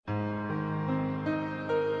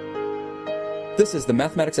This is the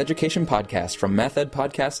Mathematics Education Podcast from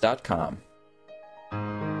mathedpodcast.com.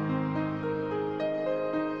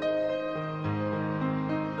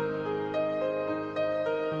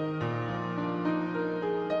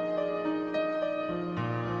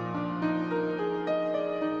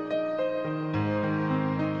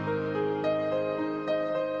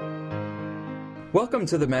 Welcome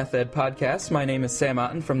to the Math Ed Podcast. My name is Sam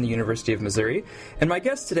Otten from the University of Missouri, and my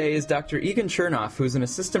guest today is Dr. Egan Chernoff, who's an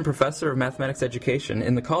assistant professor of mathematics education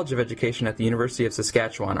in the College of Education at the University of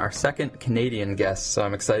Saskatchewan, our second Canadian guest, so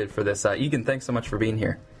I'm excited for this. Egan, thanks so much for being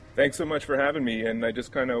here. Thanks so much for having me, and I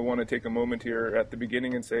just kind of want to take a moment here at the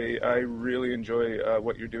beginning and say I really enjoy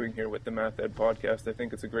what you're doing here with the Math Ed Podcast. I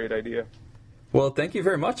think it's a great idea. Well, thank you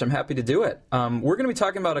very much. I'm happy to do it. We're going to be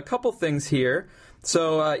talking about a couple things here.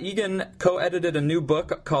 So Egan co-edited a new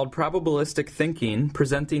book called Probabilistic Thinking,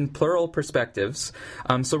 Presenting Plural Perspectives.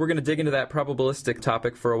 So we're going to dig into that probabilistic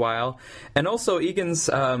topic for a while. And also Egan's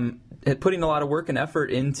putting a lot of work and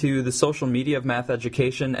effort into the social media of math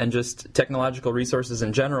education and just technological resources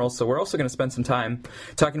in general. So we're also going to spend some time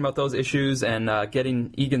talking about those issues and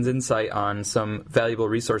getting Egan's insight on some valuable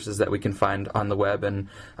resources that we can find on the web and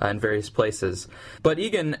in various places. But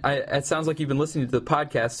Egan, it sounds like you've been listening to the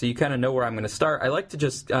podcast, so you kind of know where I'm going to start. I like to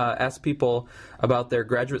just ask people about their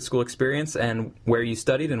graduate school experience and where you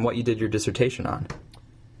studied and what you did your dissertation on.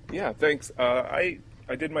 Yeah, thanks.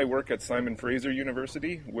 I did my work at Simon Fraser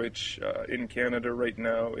University, which in Canada right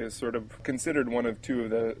now is sort of considered one of two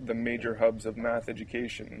of the major hubs of math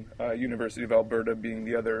education, University of Alberta being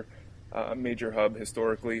the other major hub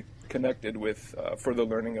historically connected with for the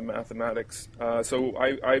learning of mathematics. So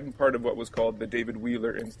I'm part of what was called the David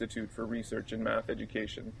Wheeler Institute for Research in Math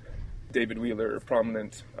Education. David Wheeler, a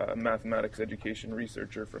prominent mathematics education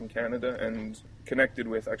researcher from Canada, and connected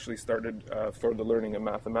with, actually started for the learning of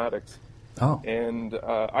mathematics. Oh. And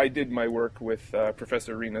I did my work with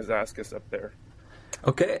Professor Rena Zaskis up there.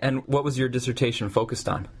 Okay, and what was your dissertation focused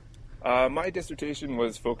on? My dissertation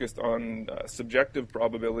was focused on subjective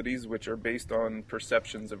probabilities, which are based on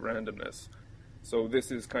perceptions of randomness. So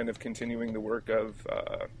this is kind of continuing the work of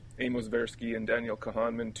Amos Tversky and Daniel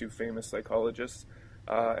Kahneman, two famous psychologists.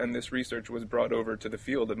 And this research was brought over to the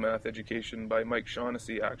field of math education by Mike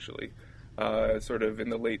Shaughnessy, actually, sort of in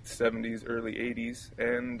the late 70s, early 80s,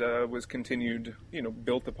 and was continued,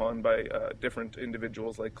 built upon by different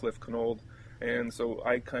individuals like Cliff Knold. And so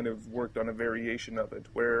I kind of worked on a variation of it,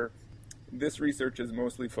 where this research is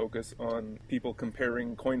mostly focused on people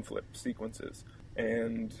comparing coin flip sequences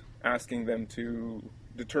and asking them to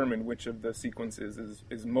determine which of the sequences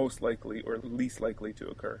is most likely or least likely to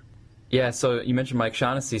occur. Yeah, so you mentioned Mike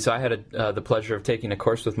Shaughnessy. So I had the pleasure of taking a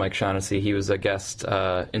course with Mike Shaughnessy. He was a guest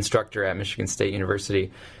instructor at Michigan State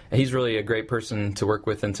University. And he's really a great person to work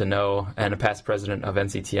with and to know, and a past president of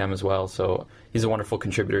NCTM as well. So he's a wonderful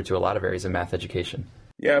contributor to a lot of areas of math education.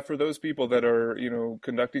 Yeah, for those people that are,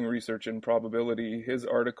 conducting research in probability, his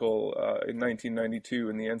article in 1992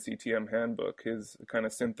 in the NCTM handbook, his kind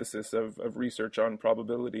of synthesis of research on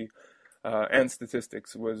probability, and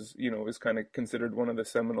statistics was, is kind of considered one of the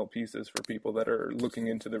seminal pieces for people that are looking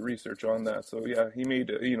into the research on that. So yeah, he made,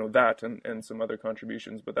 that and some other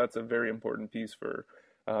contributions, but that's a very important piece for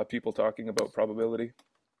people talking about probability.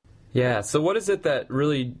 Yeah, so what is it that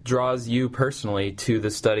really draws you personally to the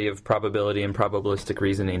study of probability and probabilistic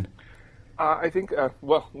reasoning? I think,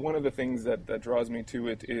 one of the things that draws me to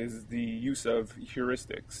it is the use of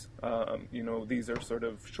heuristics. These are sort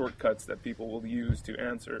of shortcuts that people will use to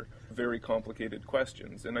answer very complicated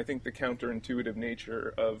questions. And I think the counterintuitive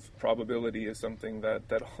nature of probability is something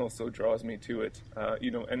that also draws me to it.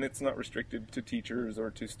 And it's not restricted to teachers or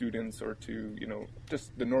to students or to,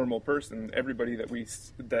 just the normal person. Everybody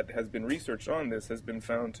that has been researched on this has been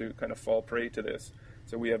found to kind of fall prey to this.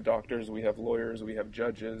 So we have doctors, we have lawyers, we have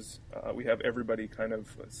judges, we have everybody kind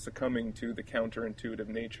of succumbing to the counterintuitive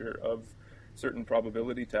nature of certain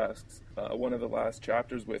probability tasks. One of the last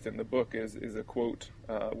chapters within the book is a quote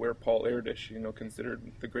where Paul Erdős,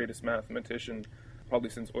 considered the greatest mathematician probably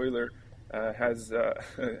since Euler, has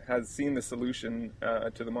seen the solution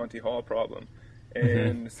to the Monty Hall problem.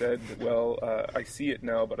 And said, I see it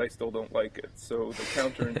now, but I still don't like it. So the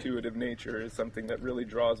counterintuitive nature is something that really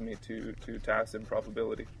draws me to tasks in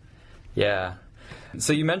probability. Yeah.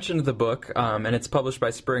 So you mentioned the book, and it's published by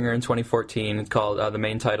Springer in 2014. It's called, the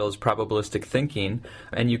main title is Probabilistic Thinking,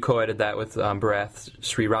 and you co-edited that with Bharath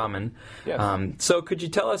Sriraman. Yes. So could you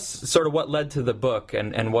tell us sort of what led to the book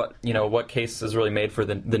and what, what case is really made for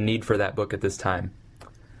the need for that book at this time?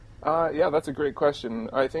 Yeah, that's a great question.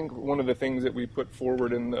 I think one of the things that we put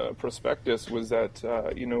forward in the prospectus was that,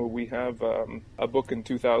 we have a book in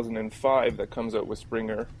 2005 that comes out with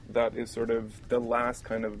Springer that is sort of the last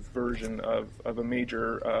kind of version of a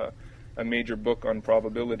major book on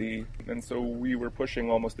probability. And so we were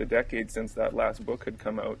pushing almost a decade since that last book had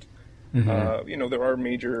come out. There are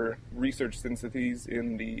major research syntheses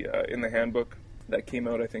in the handbook that came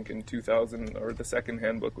out, I think, in 2000, or the second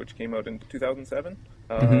handbook, which came out in 2007,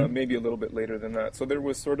 maybe a little bit later than that. So there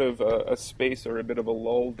was sort of a space or a bit of a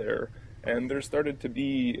lull there, and there started to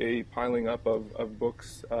be a piling up of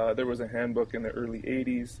books. There was a handbook in the early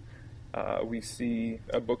 80s. We see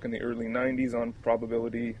a book in the early 90s on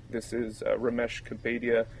probability. This is Ramesh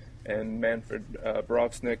Kapadia and Manfred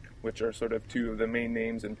Brovsnik, which are sort of two of the main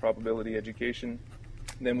names in probability education.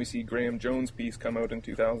 Then we see Graham Jones' piece come out in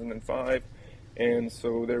 2005. And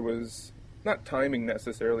so there was, not timing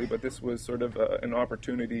necessarily, but this was sort of an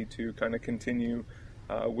opportunity to kind of continue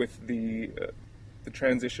with the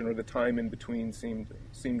transition, or the time in between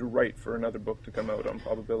seemed right for another book to come out on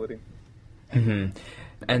probability. Mm-hmm.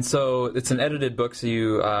 And so it's an edited book, so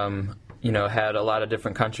you had a lot of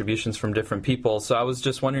different contributions from different people. So I was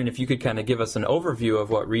just wondering if you could kind of give us an overview of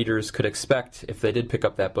what readers could expect if they did pick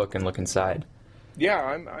up that book and look inside. Yeah,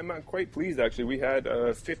 I'm quite pleased, actually. We had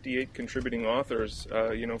 58 contributing authors,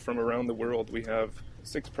 from around the world. We have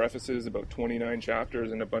 6 prefaces, about 29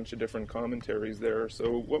 chapters, and a bunch of different commentaries there.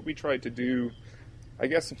 So what we tried to do, I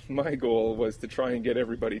guess my goal was to try and get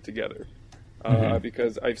everybody together,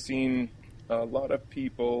 because I've seen a lot of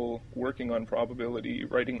people working on probability,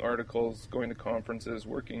 writing articles, going to conferences,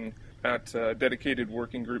 working at dedicated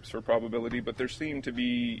working groups for probability, but there seemed to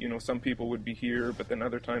be, some people would be here, but then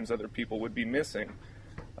other times other people would be missing.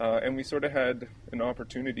 And we sort of had an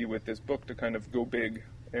opportunity with this book to kind of go big,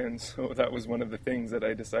 and so that was one of the things that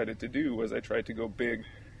I decided to do, was I tried to go big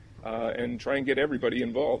and try and get everybody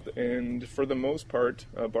involved. And for the most part,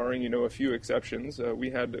 barring, a few exceptions, we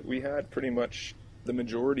had pretty much the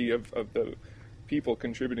majority of the people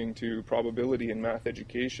contributing to probability and math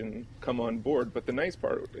education come on board. But the nice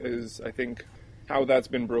part is, I think, how that's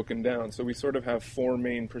been broken down. So we sort of have 4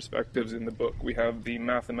 main perspectives in the book. We have the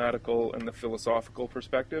mathematical and the philosophical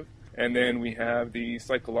perspective, and then we have the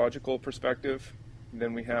psychological perspective.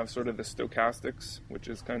 Then we have sort of the stochastics, which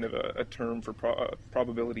is kind of a term for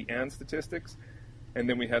probability and statistics. And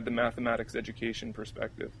then we had the mathematics education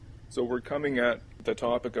perspective. So we're coming at the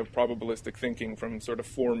topic of probabilistic thinking from sort of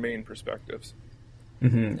 4 main perspectives.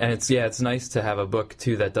 Mm-hmm. And it's nice to have a book,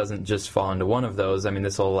 too, that doesn't just fall into one of those. I mean,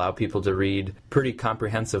 this will allow people to read pretty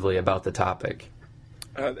comprehensively about the topic.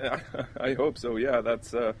 I hope so, yeah. That's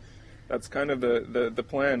kind of the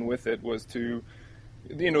plan with it, was to,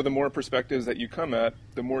 the more perspectives that you come at,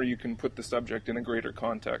 the more you can put the subject in a greater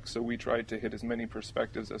context. So we tried to hit as many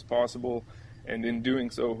perspectives as possible, and in doing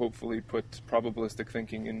so, hopefully put probabilistic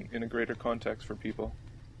thinking in a greater context for people.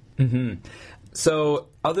 Mm-hmm. So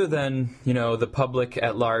other than, the public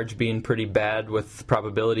at large being pretty bad with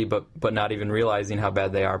probability, but not even realizing how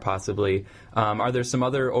bad they are possibly, are there some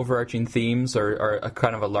other overarching themes or a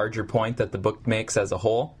kind of a larger point that the book makes as a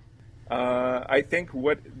whole? I think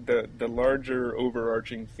what the larger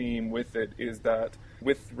overarching theme with it is that,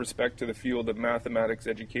 with respect to the field of mathematics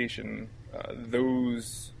education,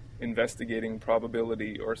 those investigating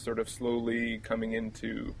probability are sort of slowly coming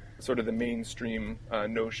into sort of the mainstream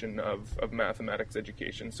notion of mathematics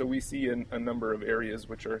education. So we see a number of areas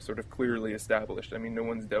which are sort of clearly established. I mean, no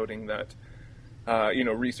one's doubting that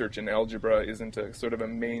research in algebra isn't a sort of a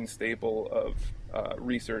main staple of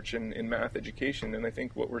research in math education. And I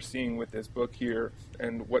think what we're seeing with this book here,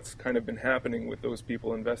 and what's kind of been happening with those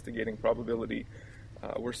people investigating probability,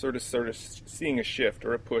 we're sort of seeing a shift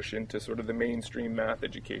or a push into sort of the mainstream math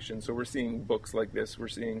education. So we're seeing books like this, we're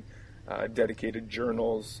seeing dedicated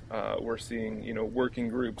journals, we're seeing working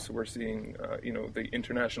groups, we're seeing the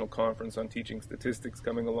International Conference on Teaching Statistics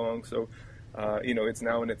coming along. So it's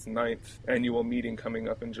now in its 9th annual meeting coming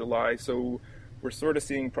up in July. So we're sort of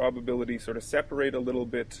seeing probability sort of separate a little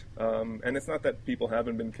bit, and it's not that people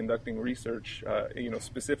haven't been conducting research,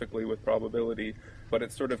 specifically with probability, but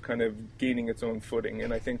it's sort of kind of gaining its own footing.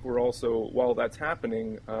 And I think we're also, while that's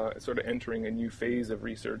happening, sort of entering a new phase of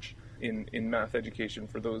research in math education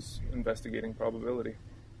for those investigating probability.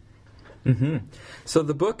 Mm-hmm. So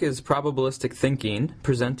the book is Probabilistic Thinking,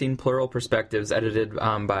 Presenting Plural Perspectives, edited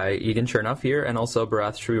by Egan Chernoff here, and also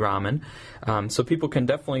Bharath Sriraman. So people can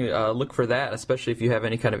definitely look for that, especially if you have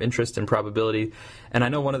any kind of interest in probability. And I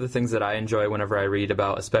know one of the things that I enjoy whenever I read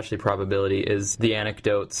about especially probability is the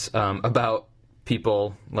anecdotes about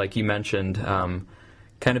people, like you mentioned,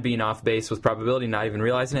 kind of being off base with probability, not even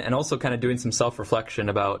realizing it, and also kind of doing some self-reflection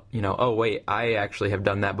about, oh, wait, I actually have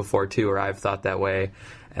done that before too, or I've thought that way.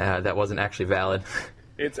 That wasn't actually valid.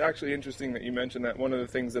 It's actually interesting that you mentioned that. One of the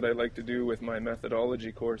things that I like to do with my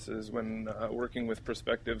methodology courses when working with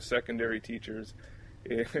prospective secondary teachers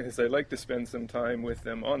is I like to spend some time with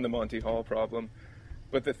them on the Monty Hall problem.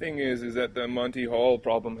 But the thing is that the Monty Hall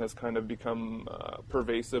problem has kind of become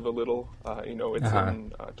pervasive a little. It's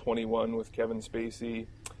in 21 with Kevin Spacey.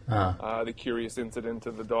 The curious incident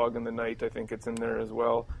of the dog in the night, I think it's in there as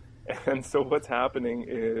well. And so what's happening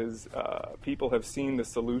is people have seen the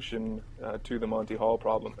solution to the Monty Hall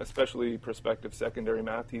problem, especially prospective secondary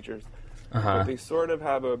math teachers. But they sort of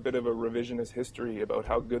have a bit of a revisionist history about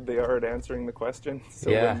how good they are at answering the question.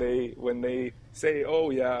 So when they say,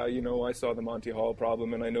 oh yeah, I saw the Monty Hall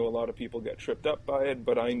problem and I know a lot of people get tripped up by it,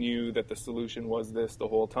 but I knew that the solution was this the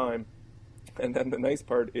whole time. And then the nice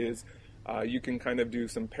part is you can kind of do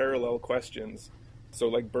some parallel questions. So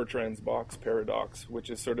like Bertrand's box paradox, which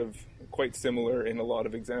is sort of quite similar in a lot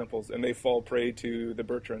of examples, and they fall prey to the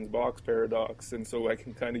Bertrand's box paradox. And so I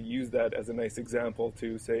can kind of use that as a nice example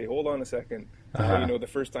to say, hold on a second, the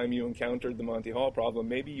first time you encountered the Monty Hall problem,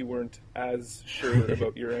 maybe you weren't as sure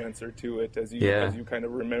about your answer to it as you kind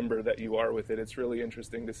of remember that you are with it. It's really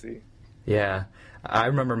interesting to see. Yeah. I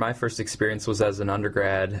remember my first experience was as an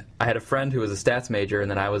undergrad. I had a friend who was a stats major, and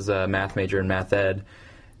then I was a math major in math ed.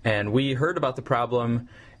 And we heard about the problem,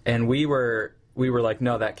 and we were like,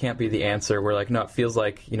 no, that can't be the answer. We're like, no, it feels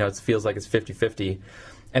like it's 50-50.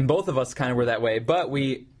 And both of us kind of were that way, but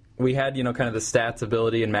we had, kind of the stats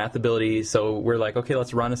ability and math ability, so we're like, okay,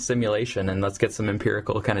 let's run a simulation and let's get some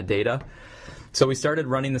empirical kind of data. So we started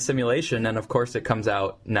running the simulation, and of course it comes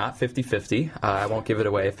out not 50-50. I won't give it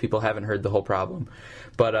away if people haven't heard the whole problem.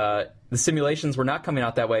 But the simulations were not coming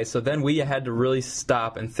out that way, so then we had to really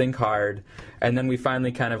stop and think hard, and then we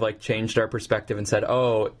finally kind of like changed our perspective and said,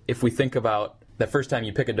 oh, if we think about the first time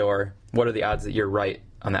you pick a door, what are the odds that you're right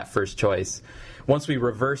on that first choice? Once we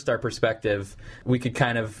reversed our perspective, we could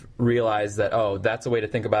kind of realize that, oh, that's a way to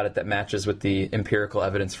think about it that matches with the empirical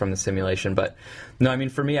evidence from the simulation. But no, I mean,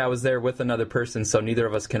 for me, I was there with another person, so neither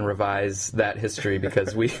of us can revise that history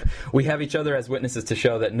because we have each other as witnesses to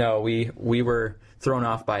show that, no, we were thrown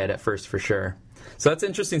off by it at first for sure. So that's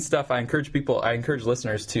interesting stuff. I encourage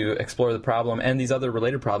listeners to explore the problem and these other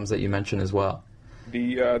related problems that you mentioned as well.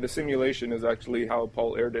 The simulation is actually how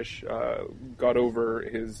Paul Erdős got over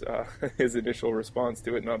his initial response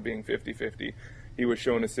to it not being 50-50. He was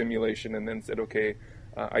shown a simulation and then said, okay,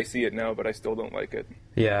 I see it now, but I still don't like it.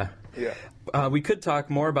 Yeah. We could talk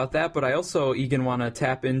more about that, but I also, Egan, want to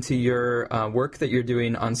tap into your work that you're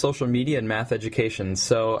doing on social media and math education.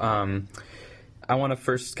 So I want to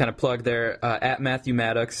first kind of plug there at Matthew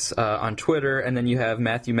Maddox on Twitter, and then you have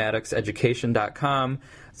MatthewMaddoxEducation.com.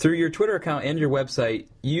 Through your Twitter account and your website,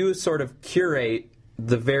 you sort of curate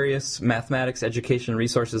the various mathematics education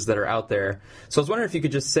resources that are out there. So I was wondering if you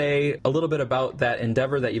could just say a little bit about that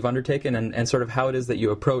endeavor that you've undertaken and sort of how it is that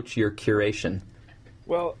you approach your curation.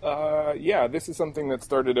 Well, this is something that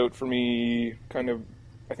started out for me kind of,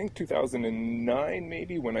 I think 2009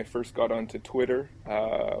 maybe, when I first got onto Twitter.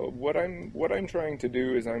 What I'm trying to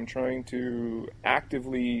do is I'm trying to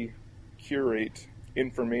actively curate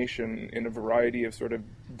information in a variety of sort of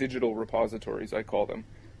digital repositories, I call them.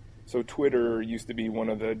 So Twitter used to be one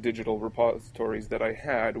of the digital repositories that I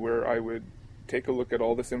had, where I would take a look at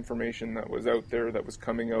all this information that was out there, that was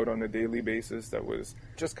coming out on a daily basis, that was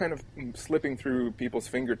just kind of slipping through people's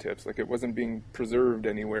fingertips, like it wasn't being preserved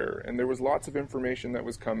anywhere. And there was lots of information that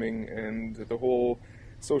was coming, and the whole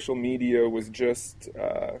social media was just...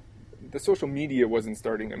 the social media wasn't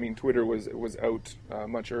starting. I mean, Twitter was out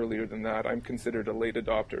much earlier than that. I'm considered a late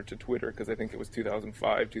adopter to Twitter because I think it was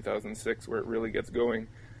 2005, 2006 where it really gets going,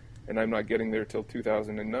 and I'm not getting there till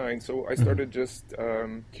 2009. So I started just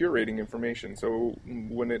curating information. So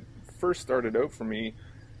when it first started out for me,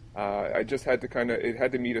 I just had to it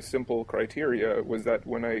had to meet a simple criteria, was that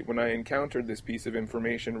when I encountered this piece of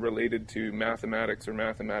information related to mathematics or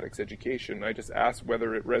mathematics education, I just asked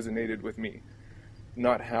whether it resonated with me.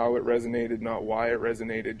 Not how it resonated, not why it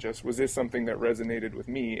resonated, just was this something that resonated with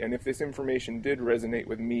me? And if this information did resonate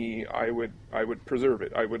with me, I would preserve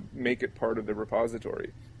it. I would make it part of the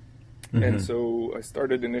repository. Mm-hmm. And so I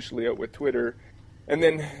started initially out with Twitter, and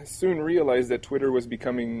then soon realized that Twitter was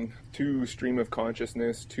becoming too stream of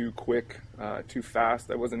consciousness, too quick, too fast.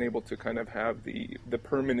 I wasn't able to kind of have the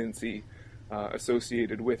permanency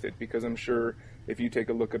associated with it, because I'm sure if you take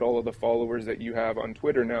a look at all of the followers that you have on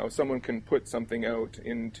Twitter now, someone can put something out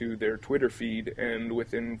into their Twitter feed, and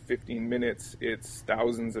within 15 minutes, it's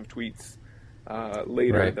thousands of tweets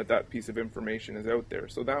later Right. that piece of information is out there.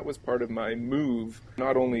 So that was part of my move,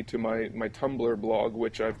 not only to my Tumblr blog,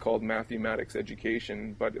 which I've called Mathematics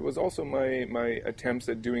Education, but it was also my attempts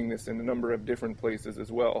at doing this in a number of different places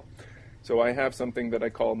as well. So I have something that I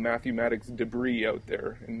call Mathematics Debris out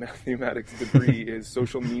there. And Mathematics Debris is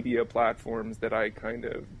social media platforms that I kind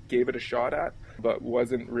of gave it a shot at, but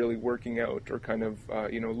wasn't really working out or kind of,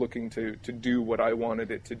 looking to do what I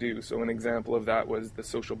wanted it to do. So an example of that was the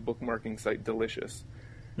social bookmarking site Delicious.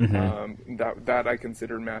 That I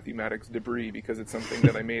consider mathematics debris because it's something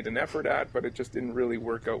that I made an effort at, but it just didn't really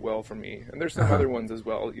work out well for me. And there's some other ones as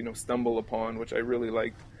well, Stumble Upon, which I really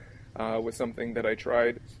liked. Was something that I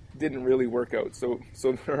tried, didn't really work out. So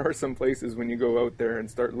there are some places when you go out there and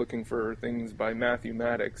start looking for things by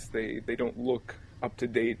mathematics, they don't look up to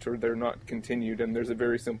date or they're not continued. And there's a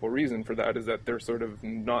very simple reason for that, is that they're sort of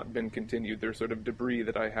not been continued. They're sort of debris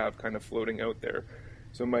that I have kind of floating out there.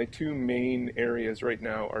 So my two main areas right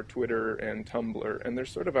now are Twitter and Tumblr, and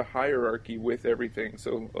there's sort of a hierarchy with everything.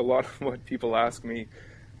 So a lot of what people ask me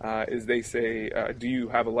is they say, do you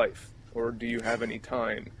have a life or do you have any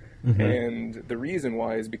time? And the reason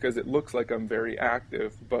why is because it looks like I'm very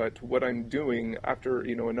active, but what I'm doing after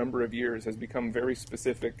a number of years has become very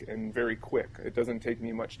specific and very quick. It doesn't take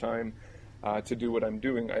me much time to do what I'm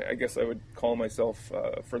doing. I guess I would call myself,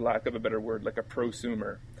 for lack of a better word, like a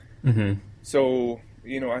prosumer. So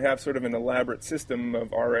I have sort of an elaborate system of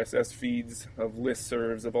RSS feeds, of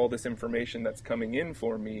listservs, of all this information that's coming in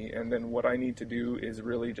for me, and then what I need to do is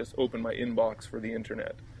really just open my inbox for the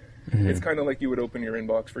internet. It's kind of like you would open your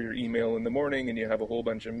inbox for your email in the morning and you have a whole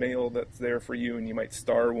bunch of mail that's there for you, and you might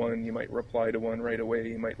star one, you might reply to one right away,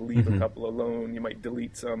 you might leave a couple alone, you might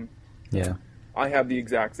delete some. Yeah. I have the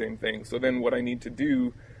exact same thing. So then what I need to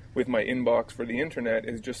do with my inbox for the internet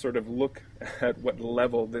is just sort of look at what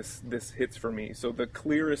level this hits for me. So the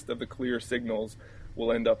clearest of the clear signals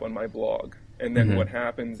will end up on my blog. And then what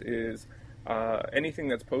happens is anything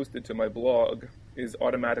that's posted to my blog is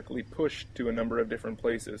automatically pushed to a number of different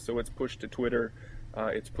places. So it's pushed to Twitter,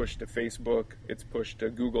 it's pushed to Facebook, it's pushed to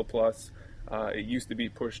Google+. It used to be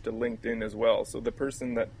pushed to LinkedIn as well. So the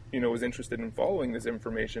person that is interested in following this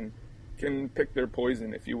information can pick their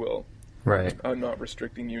poison, if you will. Right. I'm not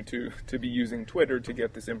restricting you to be using Twitter to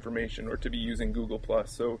get this information or to be using Google+.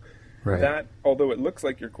 So that, although it looks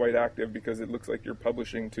like you're quite active because it looks like you're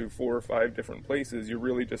publishing to 4 or 5 different places, you're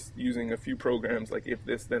really just using a few programs like If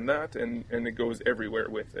This Then That, and it goes everywhere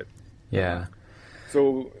with it. Yeah.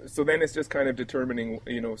 So then it's just kind of determining,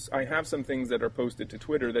 I have some things that are posted to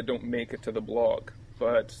Twitter that don't make it to the blog.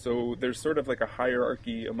 But so there's sort of like a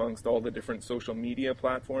hierarchy amongst all the different social media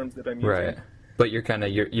platforms that I'm using. Right. But your kind of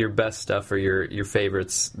your best stuff or your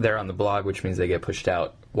favorites, they're on the blog, which means they get pushed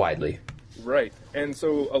out widely. Right. And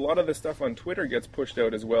so a lot of the stuff on Twitter gets pushed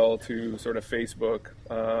out as well to sort of Facebook,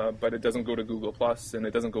 but it doesn't go to Google+, and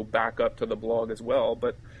it doesn't go back up to the blog as well.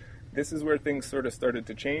 But this is where things sort of started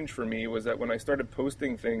to change for me, was that when I started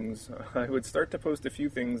posting things, I would start to post a few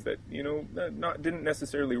things that, didn't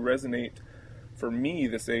necessarily resonate for me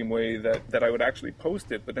the same way that I would actually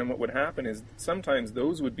post it. But then what would happen is sometimes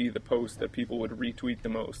those would be the posts that people would retweet the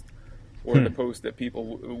most, or the posts that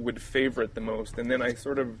people would favorite the most. And then I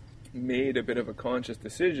sort of made a bit of a conscious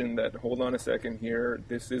decision that, hold on a second here,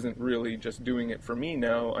 this isn't really just doing it for me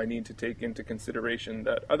now. I need to take into consideration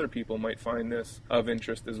that other people might find this of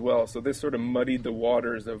interest as well. So this sort of muddied the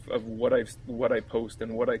waters of what I post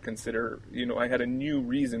and what I consider, I had a new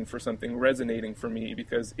reason for something resonating for me,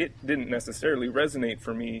 because it didn't necessarily resonate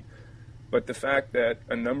for me. But the fact that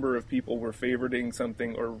a number of people were favoriting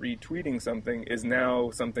something or retweeting something is now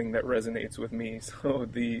something that resonates with me. So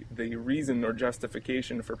the reason or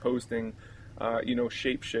justification for posting,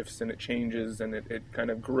 shape shifts, and it changes, and it kind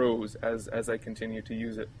of grows as I continue to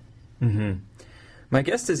use it. My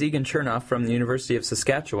guest is Egan Chernoff from the University of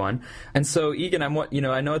Saskatchewan. And so, Egan,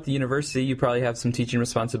 I know at the university you probably have some teaching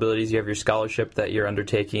responsibilities. You have your scholarship that you're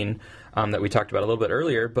undertaking that we talked about a little bit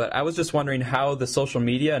earlier. But I was just wondering how the social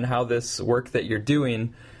media and how this work that you're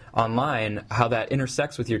doing online, how that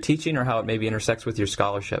intersects with your teaching, or how it maybe intersects with your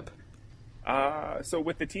scholarship. So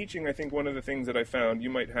with the teaching, I think one of the things that I found, you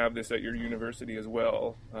might have this at your university as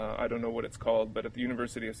well. I don't know what it's called, but at the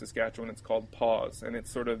University of Saskatchewan, it's called PAWS, and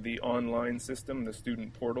it's sort of the online system, the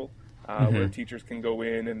student portal, where teachers can go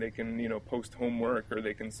in and they can, post homework, or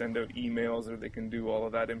they can send out emails, or they can do all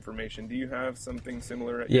of that information. Do you have something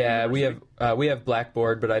similar at your university? we have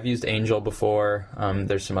Blackboard, but I've used Angel before.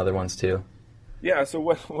 There's some other ones too. Yeah, so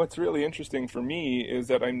what's really interesting for me is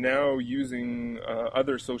that I'm now using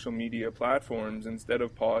other social media platforms instead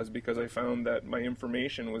of PAWS, because I found that my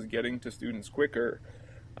information was getting to students quicker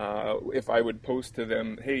if I would post to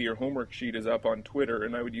them, hey, your homework sheet is up on Twitter,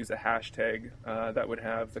 and I would use a hashtag that would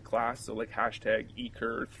have the class, so like hashtag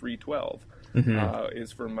eCur312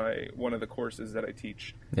 is for one of the courses that I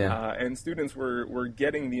teach. Yeah. And students were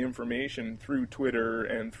getting the information through Twitter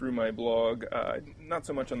and through my blog, not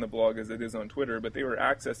so much on the blog as it is on Twitter, but they were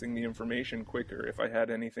accessing the information quicker if I had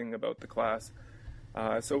anything about the class.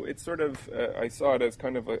 So it's sort of, I saw it as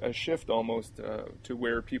kind of a shift almost to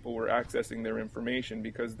where people were accessing their information,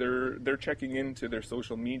 because they're checking into their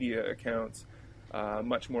social media accounts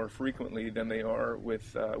much more frequently than they are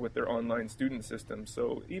with their online student system.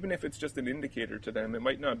 So even if it's just an indicator to them, it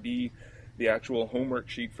might not be the actual homework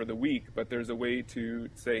sheet for the week, but there's a way to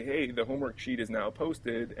say, hey, the homework sheet is now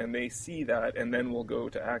posted, and they see that, and then we'll go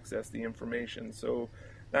to access the information. So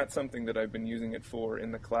that's something that I've been using it for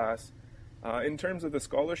in the class. In terms of the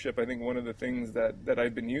scholarship, I think one of the things that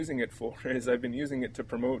I've been using it for is I've been using it to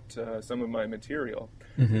promote some of my material.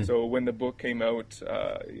 So when the book came out,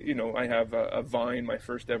 I have a Vine, my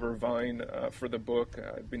first ever Vine for the book.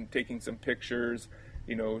 I've been taking some pictures,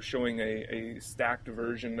 showing a stacked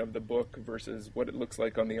version of the book versus what it looks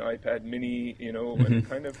like on the iPad mini, and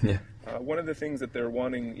kind of one of the things that they're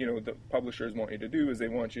wanting, the publishers want you to do is they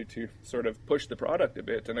want you to sort of push the product a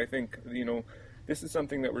bit. And I think, this is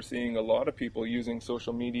something that we're seeing a lot of people using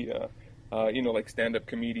social media, like stand-up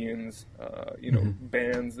comedians,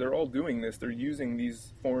 bands. They're all doing this. They're using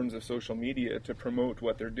these forms of social media to promote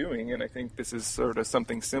what they're doing. And I think this is sort of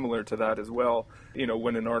something similar to that as well.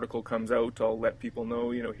 When an article comes out, I'll let people know,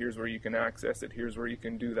 here's where you can access it. Here's where you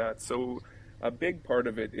can do that. So a big part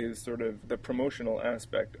of it is sort of the promotional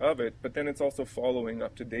aspect of it, but then it's also following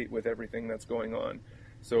up to date with everything that's going on.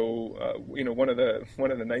 So, one of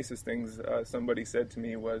the nicest things somebody said to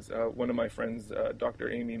me was one of my friends,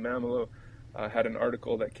 Dr. Amy Mamelow, had an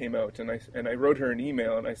article that came out, and I wrote her an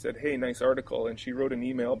email, and I said, hey, nice article, and she wrote an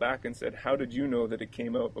email back and said, how did you know that it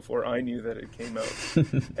came out before I knew that it came out?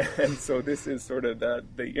 And so this is sort of the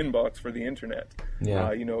inbox for the internet.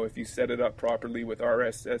 Yeah. If you set it up properly with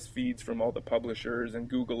RSS feeds from all the publishers and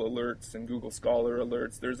Google Alerts and Google Scholar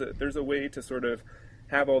Alerts, there's a way to sort of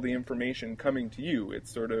have all the information coming to you.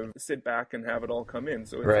 It's sort of sit back and have it all come in.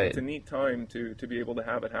 So it's a neat time to be able to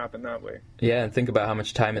have it happen that way. Yeah, and think about how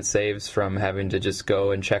much time it saves from having to just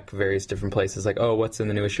go and check various different places, like, oh, what's in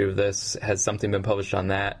the new issue of this? Has something been published on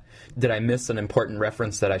that? Did I miss an important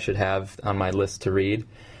reference that I should have on my list to read?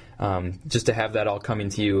 Just to have that all coming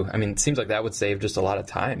to you. I mean, it seems like that would save just a lot of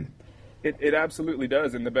time. It absolutely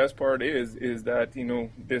does, and the best part is that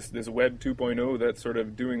this Web 2.0 that's sort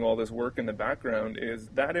of doing all this work in the background is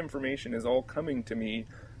that information is all coming to me,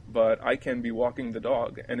 but I can be walking the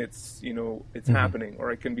dog, and it's happening,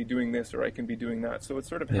 or I can be doing this, or I can be doing that. So it's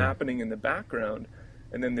sort of happening in the background,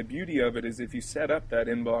 and then the beauty of it is if you set up that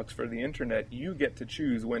inbox for the internet, you get to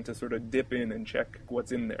choose when to sort of dip in and check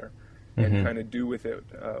what's in there. And kind of do with it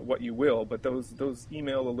what you will. But those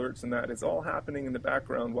email alerts and that is all happening in the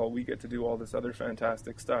background while we get to do all this other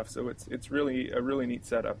fantastic stuff. So it's really a really neat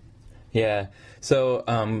setup. Yeah. So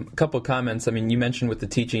a couple of comments. I mean, you mentioned with the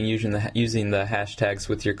teaching using the hashtags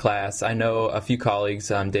with your class. I know a few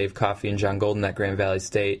colleagues, Dave Coffey and John Golden at Grand Valley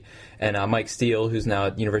State, and Mike Steele, who's now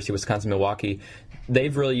at University of Wisconsin-Milwaukee.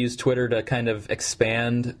 They've really used Twitter to kind of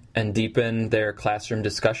expand and deepen their classroom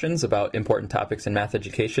discussions about important topics in math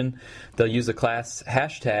education. They'll use a class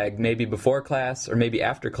hashtag maybe before class or maybe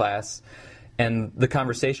after class, and the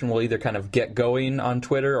conversation will either kind of get going on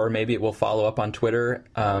Twitter or maybe it will follow up on Twitter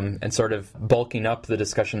and sort of bulking up the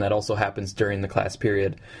discussion that also happens during the class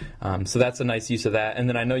period. So that's a nice use of that. And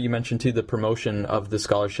then I know you mentioned, too, the promotion of the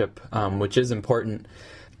scholarship, which is important.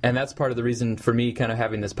 And that's part of the reason for me kind of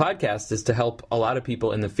having this podcast is to help a lot of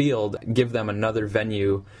people in the field, give them another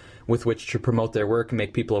venue with which to promote their work and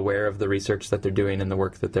make people aware of the research that they're doing and the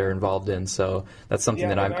work that they're involved in. So that's something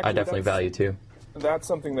that I definitely value too. That's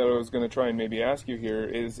something that I was going to try and maybe ask you here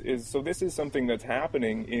is so this is something that's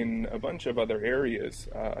happening in a bunch of other areas,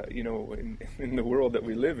 in the world that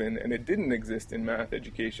we live in, and it didn't exist in math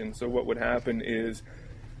education. So what would happen is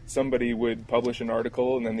somebody would publish an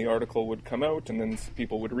article, and then the article would come out, and then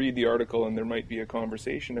people would read the article, and there might be a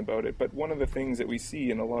conversation about it. But one of the things that we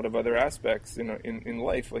see in a lot of other aspects in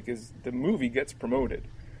life, like, is the movie gets promoted.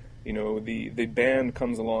 The band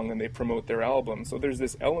comes along and they promote their album. So there's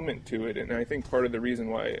this element to it, and I think part of the reason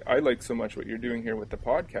why I like so much what you're doing here with the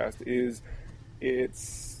podcast is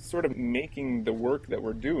it's sort of making the work that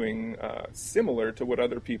we're doing similar to what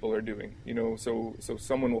other people are doing. So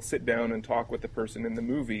someone will sit down and talk with the person in the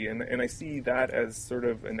movie, and I see that as sort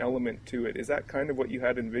of an element to it. Is that kind of what you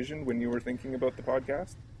had envisioned when you were thinking about the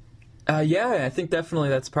podcast? Yeah, I think definitely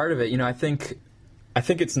that's part of it. I think I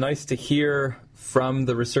think it's nice to hear from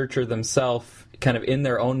the researcher themselves, kind of in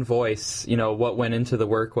their own voice, what went into the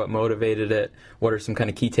work, what motivated it, what are some kind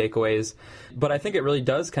of key takeaways. But I think it really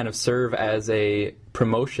does kind of serve as a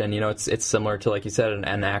promotion. It's similar to, like you said,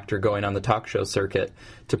 an actor going on the talk show circuit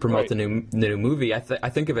to promote the new movie. I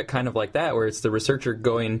think of it kind of like that, where it's the researcher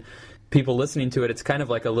going, people listening to it, it's kind of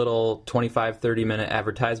like a little 25, 30-minute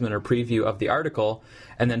advertisement or preview of the article,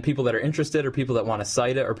 and then people that are interested or people that want to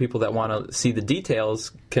cite it or people that want to see the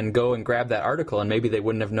details can go and grab that article, and maybe they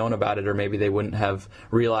wouldn't have known about it, or maybe they wouldn't have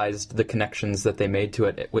realized the connections that they made to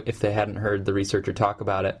it if they hadn't heard the researcher talk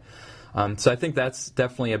about it. So I think that's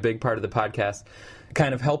definitely a big part of the podcast,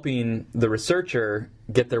 kind of helping the researcher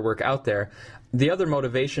get their work out there. The other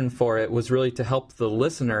motivation for it was really to help the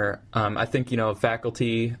listener. I think,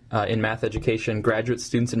 faculty in math education, graduate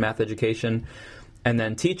students in math education, and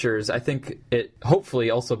then teachers, I think it hopefully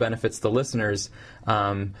also benefits the listeners.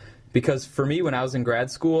 Because for me, when I was in grad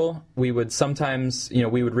school, we would sometimes,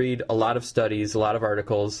 we would read a lot of studies, a lot of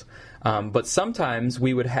articles, but sometimes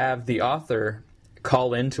we would have the author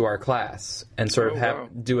call into our class and sort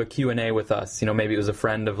of do a Q&A with us. Maybe it was a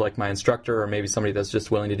friend of like my instructor, or maybe somebody that's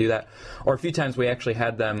just willing to do that. Or a few times we actually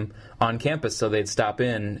had them on campus, so they'd stop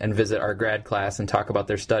in and visit our grad class and talk about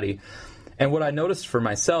their study. And what I noticed for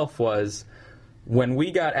myself was when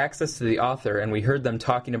we got access to the author and we heard them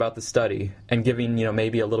talking about the study and giving,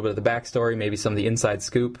 maybe a little bit of the backstory, maybe some of the inside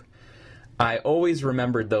scoop, I always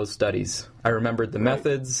remembered those studies. I remembered the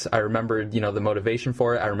methods. I remembered, the motivation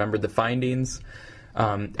for it. I remembered the findings.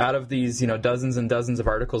 Out of these, dozens and dozens of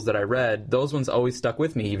articles that I read, those ones always stuck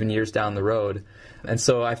with me, even years down the road. And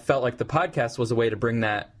so I felt like the podcast was a way to bring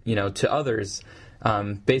that, to others.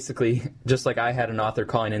 Basically, just like I had an author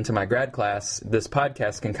calling into my grad class, this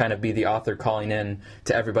podcast can kind of be the author calling in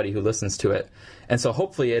to everybody who listens to it. And so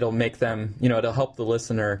hopefully it'll make them, it'll help the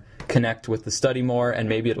listener connect with the study more, and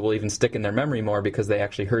maybe it will even stick in their memory more because they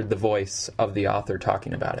actually heard the voice of the author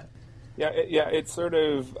talking about it. Yeah, it's sort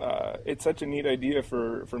of it's such a neat idea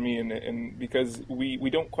for me, and because we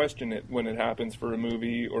don't question it when it happens for a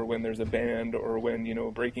movie or when there's a band or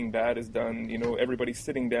when Breaking Bad is done. Everybody's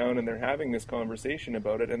sitting down and they're having this conversation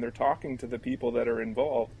about it, and they're talking to the people that are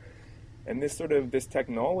involved. And this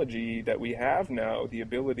technology that we have now, the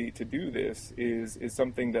ability to do this, is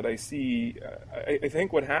something that I see. I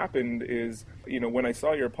think what happened is, when I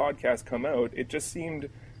saw your podcast come out,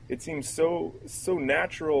 it seems so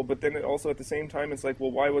natural, but then it also at the same time it's like,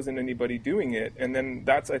 well, why wasn't anybody doing it? And then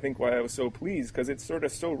that's, I think, why I was so pleased, because it's sort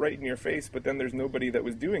of so right in your face, but then there's nobody that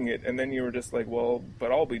was doing it, and then you were just like, well,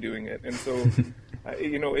 but I'll be doing it. And so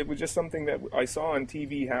it was just something that I saw on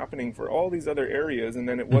TV happening for all these other areas, and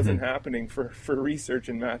then it wasn't happening for research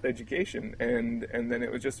and math education, and then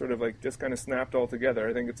it was just sort of like just kind of snapped all together.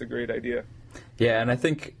 I think it's a great idea. Yeah, and I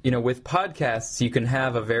think with podcasts you can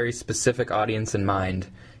have a very specific audience in mind.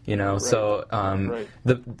 So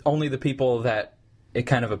only the people that it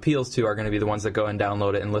kind of appeals to are going to be the ones that go and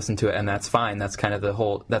download it and listen to it, and that's fine. That's kind of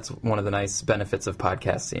that's one of the nice benefits of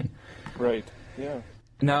podcasting. Right, yeah.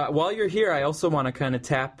 Now, while you're here, I also want to kind of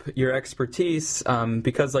tap your expertise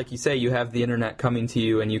because, like you say, you have the internet coming to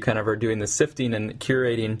you and you kind of are doing the sifting and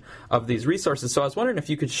curating of these resources. So I was wondering if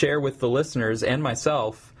you could share with the listeners and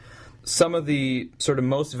myself some of the sort of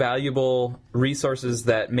most valuable resources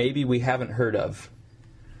that maybe we haven't heard of.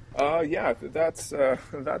 Yeah, that's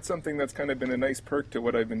something that's kind of been a nice perk to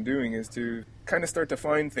what I've been doing, is to kind of start to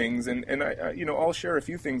find things, and I I'll share a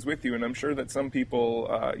few things with you, and I'm sure that some people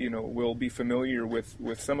will be familiar with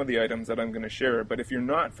some of the items that I'm going to share. But if you're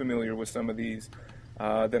not familiar with some of these,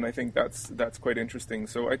 then I think that's quite interesting.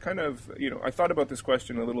 So I kind of I thought about this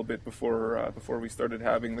question a little bit before we started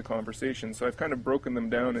having the conversation. So I've kind of broken them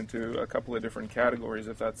down into a couple of different categories,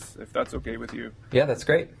 if that's okay with you. Yeah, that's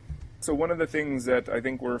great. So one of the things that I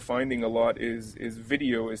think we're finding a lot is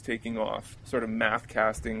video is taking off, sort of math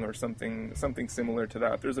casting or something similar to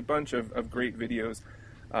that. There's a bunch of great videos,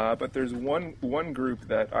 but there's one group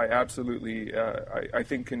that I absolutely I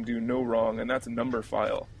think can do no wrong, and that's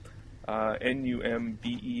Numberphile, Numberphile,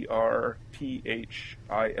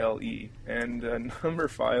 and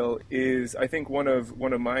Numberphile is, I think, one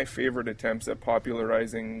of my favorite attempts at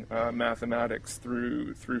popularizing mathematics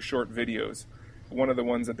through short videos. One of the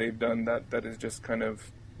ones that they've done that has just kind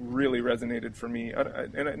of really resonated for me.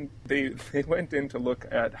 And they went in to look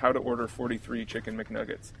at how to order 43 chicken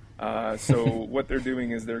McNuggets. So what they're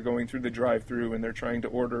doing is they're going through the drive-through and they're trying to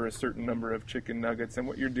order a certain number of chicken nuggets. And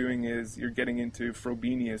what you're doing is you're getting into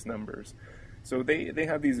Frobenius numbers. So they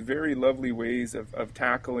have these very lovely ways of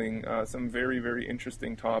tackling some very, very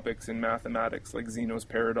interesting topics in mathematics, like Zeno's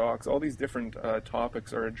paradox. All these different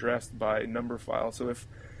topics are addressed by Numberphile. So if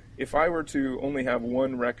if I were to only have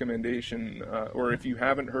one recommendation, or if you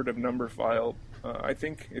haven't heard of Numberphile, I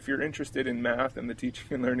think if you're interested in math and the teaching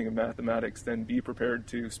and learning of mathematics, then be prepared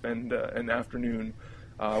to spend an afternoon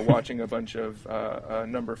watching a bunch of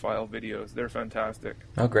Numberphile videos. They're fantastic.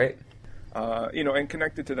 Oh, great. And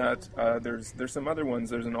connected to that, there's some other ones.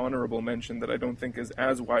 There's an honorable mention that I don't think is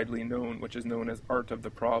as widely known, which is known as Art of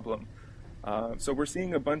the Problem. So we're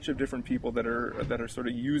seeing a bunch of different people that are sort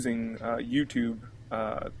of using YouTube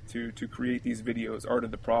to create these videos. Art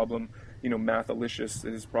of the Problem, Mathalicious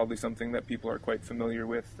is probably something that people are quite familiar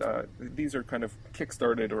with. These are kind of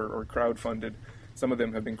kickstarted or crowdfunded. Some of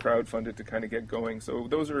them have been crowdfunded to kind of get going. So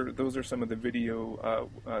those are some of the video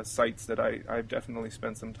sites that I've definitely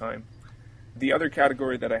spent some time. The other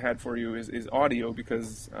category that I had for you is audio,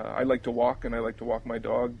 because I like to walk and I like to walk my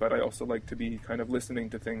dog, but I also like to be kind of listening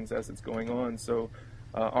to things as it's going on. So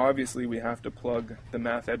obviously we have to plug the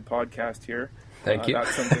Math Ed podcast here. Thank you.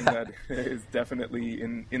 That's something that is definitely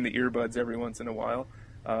in the earbuds every once in a while.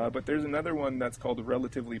 But there's another one that's called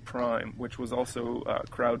Relatively Prime, which was also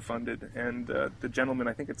crowdfunded. And the gentleman,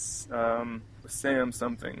 I think it's Sam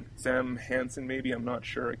Hansen maybe, I'm not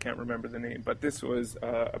sure, I can't remember the name. But this was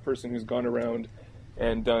a person who's gone around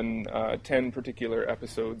and done 10 particular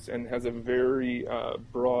episodes and has a very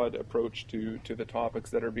broad approach to the topics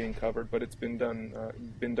that are being covered, but it's been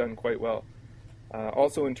done quite well.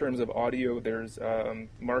 Also in terms of audio, there's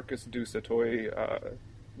Marcus du Sautoy,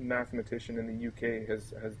 mathematician in the UK,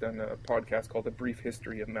 has done a podcast called A Brief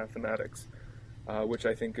History of Mathematics, which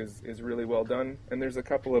I think is really well done. And there's a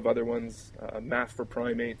couple of other ones, Math for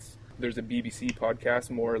Primates. There's a BBC podcast,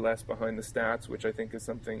 More or Less Behind the Stats, which I think is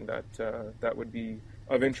something that would be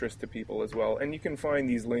of interest to people as well. And you can find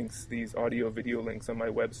these links, these audio-video links on my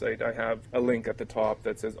website. I have a link at the top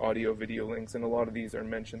that says audio-video links, and a lot of these are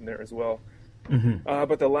mentioned there as well. Mm-hmm.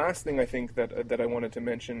 But the last thing I think that I wanted to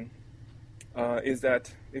mention is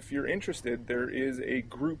that if you're interested, there is a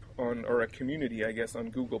group or a community, I guess, on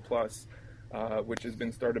Google+, which has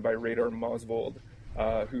been started by Radar Mosvold,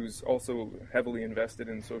 who's also heavily invested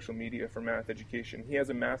in social media for math education. He has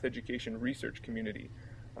a math education research community.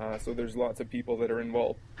 So there's lots of people that are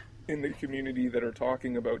involved in the community that are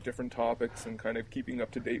talking about different topics and kind of keeping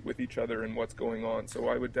up to date with each other and what's going on. So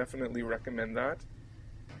I would definitely recommend that.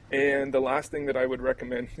 And the last thing that I would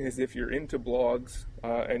recommend is if you're into blogs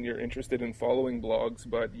and you're interested in following blogs,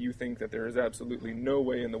 but you think that there is absolutely no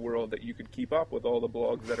way in the world that you could keep up with all the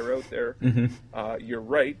blogs that are out there, you're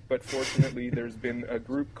right. But fortunately, there's been a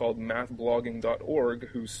group called mathblogging.org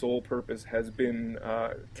whose sole purpose has been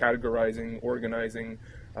categorizing, organizing,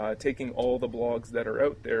 taking all the blogs that are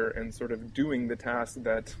out there and sort of doing the task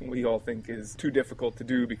that we all think is too difficult to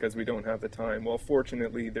do because we don't have the time. Well,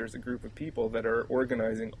 fortunately, there's a group of people that are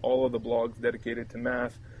organizing all of the blogs dedicated to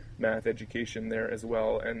math education there as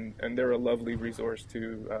well, and they're a lovely resource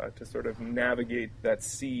to sort of navigate that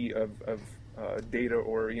sea of data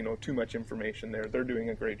or too much information there. They're doing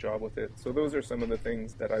a great job with it. So those are some of the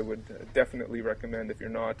things that I would definitely recommend if you're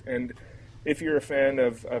not. And if you're a fan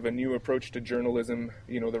of a new approach to journalism,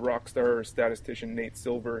 the rock star statistician Nate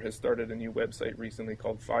Silver has started a new website recently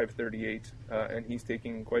called 538, and he's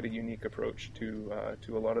taking quite a unique approach to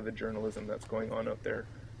a lot of the journalism that's going on out there.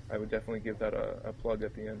 I would definitely give that a plug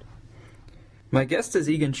at the end. My guest is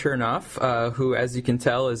Egan Chernoff, who, as you can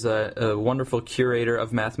tell, is a wonderful curator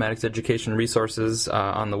of mathematics education resources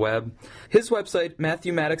on the web. His website,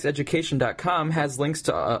 mathematics.education.com, has links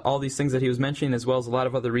to all these things that he was mentioning, as well as a lot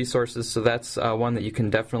of other resources, so that's one that you can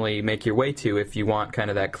definitely make your way to if you want kind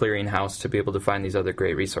of that clearinghouse to be able to find these other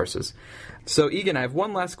great resources. So, Egan, I have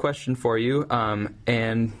one last question for you,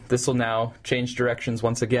 and this will now change directions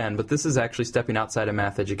once again, but this is actually stepping outside of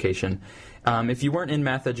math education. If you weren't in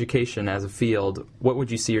math education as a field, what would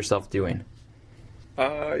you see yourself doing?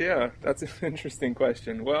 Yeah, that's an interesting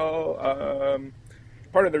question. Well,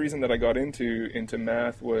 part of the reason that I got into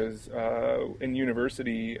math was in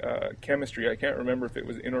university, chemistry. I can't remember if it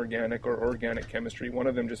was inorganic or organic chemistry. One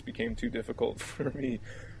of them just became too difficult for me.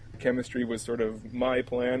 Chemistry was sort of my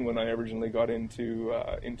plan when I originally got into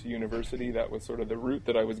university. That was sort of the route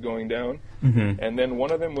that I was going down. Mm-hmm. And then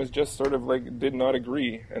one of them was just sort of like did not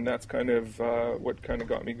agree, and that's kind of what kind of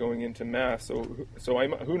got me going into math. So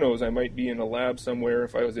who knows? I might be in a lab somewhere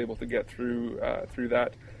if I was able to get through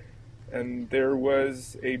that. And there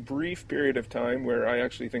was a brief period of time where I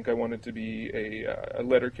actually think I wanted to be a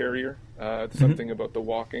letter carrier, something about the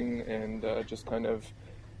walking and just kind of.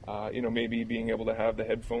 Maybe being able to have the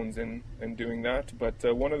headphones in and doing that. But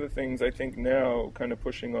one of the things I think now, kind of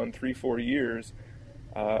pushing on 3-4 years,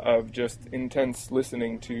 of just intense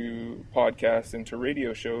listening to podcasts and to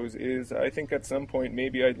radio shows is I think at some point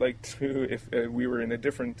maybe I'd like to, if we were in a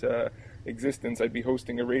different existence, I'd be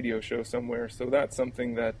hosting a radio show somewhere. So that's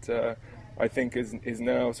something that I think is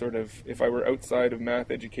now sort of, if I were outside of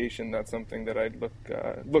math education, that's something that I'd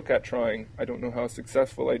look at trying. I don't know how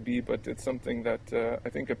successful I'd be, but it's something that I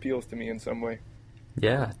think appeals to me in some way.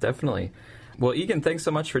 Yeah, definitely. Well, Egan, thanks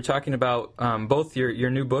so much for talking about both your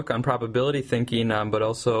new book on probability thinking, but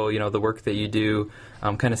also the work that you do,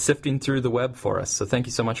 kind of sifting through the web for us. So thank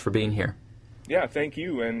you so much for being here. Yeah, thank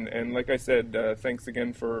you, and like I said, thanks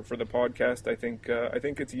again for the podcast. I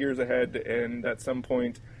think it's years ahead, and at some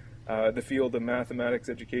point, the field of mathematics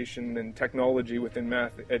education and technology within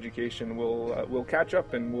math education will catch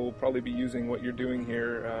up, and we'll probably be using what you're doing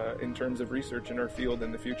here in terms of research in our field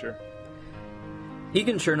in the future.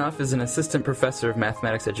 Egan Chernoff is an assistant professor of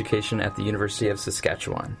mathematics education at the University of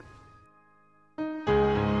Saskatchewan.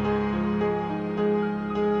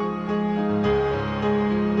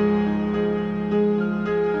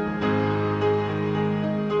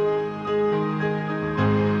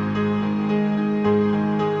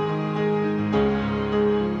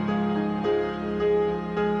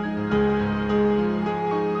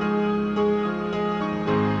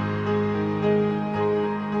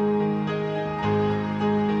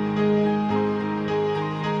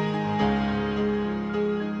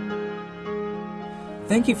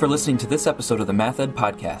 Thank you for listening to this episode of the MathEd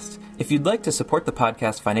Podcast. If you'd like to support the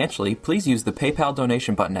podcast financially, please use the PayPal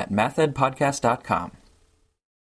donation button at mathedpodcast.com.